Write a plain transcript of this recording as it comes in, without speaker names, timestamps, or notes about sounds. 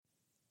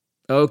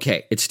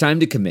Okay, it's time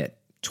to commit.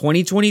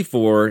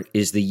 2024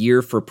 is the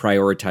year for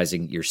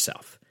prioritizing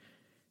yourself.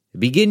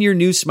 Begin your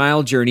new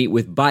smile journey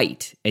with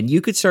Byte, and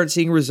you could start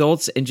seeing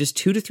results in just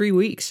 2 to 3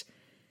 weeks.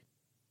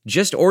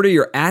 Just order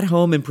your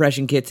at-home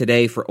impression kit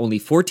today for only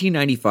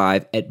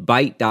 $14.95 at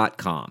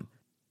Byte.com.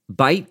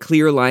 Byte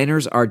clear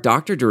liners are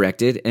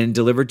doctor-directed and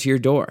delivered to your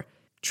door.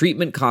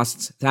 Treatment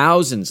costs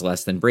thousands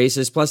less than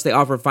braces, plus they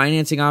offer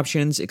financing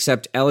options,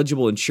 accept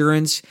eligible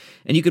insurance,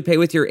 and you could pay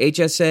with your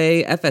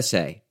HSA,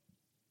 FSA.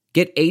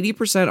 Get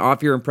 80%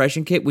 off your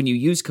impression kit when you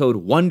use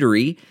code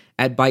WONDERY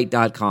at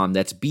Byte.com.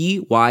 That's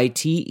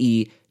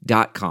BYTE.com.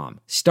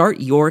 Start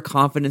your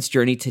confidence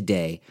journey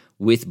today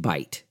with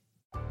Byte.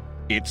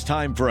 It's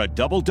time for a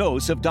double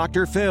dose of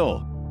Dr.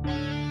 Phil.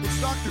 It's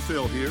Dr.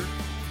 Phil here.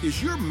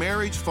 Is your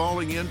marriage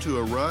falling into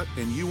a rut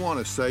and you want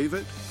to save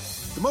it?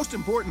 The most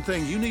important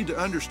thing you need to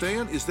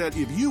understand is that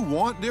if you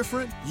want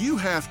different, you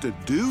have to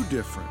do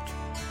different.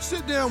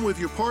 Sit down with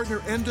your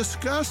partner and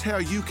discuss how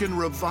you can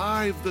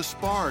revive the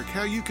spark,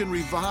 how you can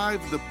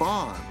revive the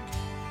bond.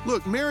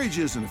 Look, marriage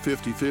isn't a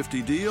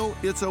 50-50 deal.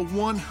 It's a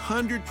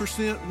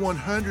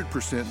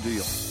 100%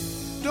 deal.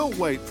 Don't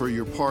wait for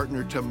your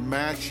partner to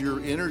match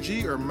your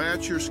energy or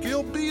match your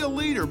skill. Be a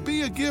leader,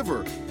 be a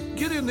giver.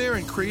 Get in there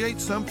and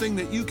create something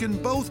that you can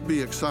both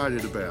be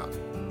excited about.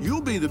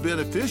 You'll be the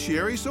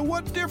beneficiary, so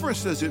what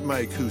difference does it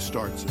make who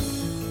starts it?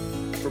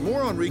 For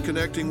more on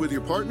reconnecting with your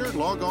partner,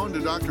 log on to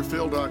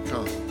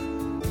drphil.com.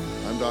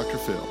 I'm Dr.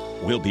 Phil.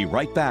 We'll be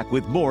right back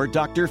with more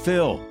Dr.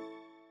 Phil.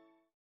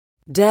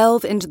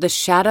 Delve into the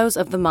shadows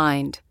of the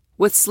mind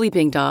with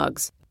Sleeping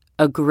Dogs,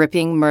 a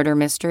gripping murder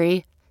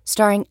mystery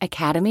starring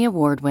Academy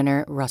Award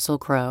winner Russell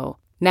Crowe.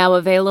 Now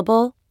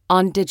available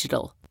on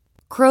digital.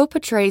 Crowe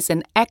portrays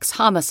an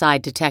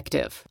ex-homicide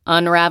detective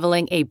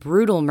unraveling a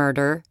brutal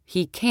murder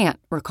he can't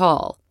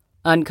recall.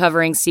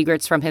 Uncovering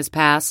secrets from his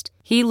past,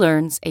 he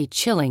learns a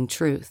chilling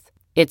truth.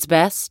 It's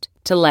best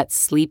to let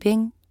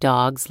sleeping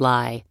dogs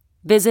lie.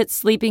 Visit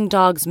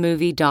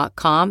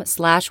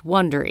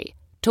sleepingdogsmovie.com/Wondery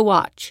to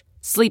watch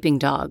Sleeping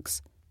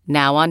Dogs,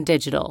 now on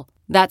digital.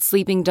 That's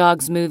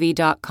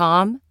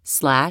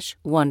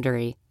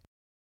sleepingdogsmovie.com/Wondery.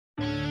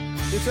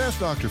 It's Ask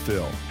Dr.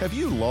 Phil. Have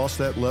you lost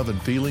that love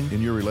and feeling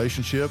in your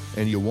relationship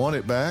and you want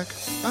it back?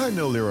 I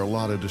know there are a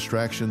lot of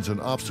distractions and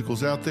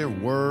obstacles out there.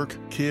 Work,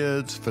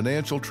 kids,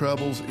 financial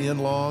troubles,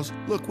 in-laws.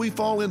 Look, we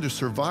fall into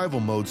survival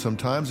mode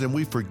sometimes and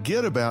we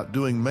forget about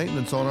doing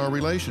maintenance on our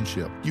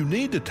relationship. You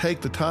need to take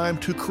the time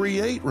to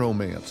create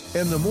romance.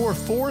 And the more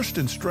forced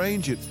and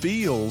strange it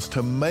feels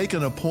to make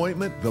an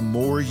appointment, the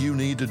more you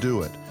need to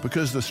do it.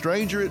 Because the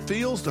stranger it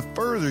feels, the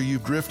further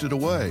you've drifted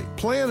away.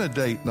 Plan a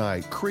date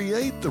night.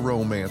 Create the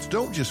romance.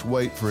 Don't just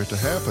wait for it to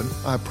happen.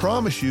 I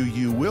promise you,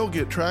 you will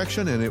get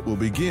traction and it will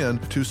begin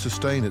to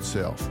sustain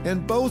itself.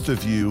 And both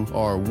of you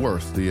are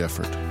worth the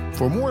effort.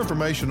 For more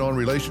information on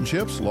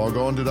relationships, log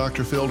on to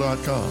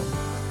drphil.com.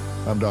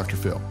 I'm Dr.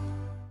 Phil.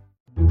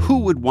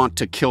 Who would want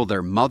to kill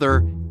their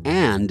mother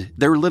and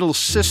their little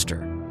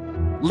sister?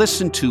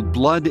 Listen to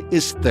Blood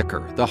is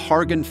Thicker, the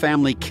Hargan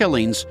family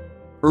killings,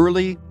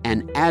 early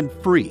and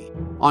ad-free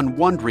on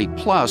Wondery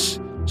Plus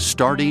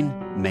starting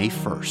May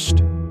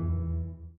 1st.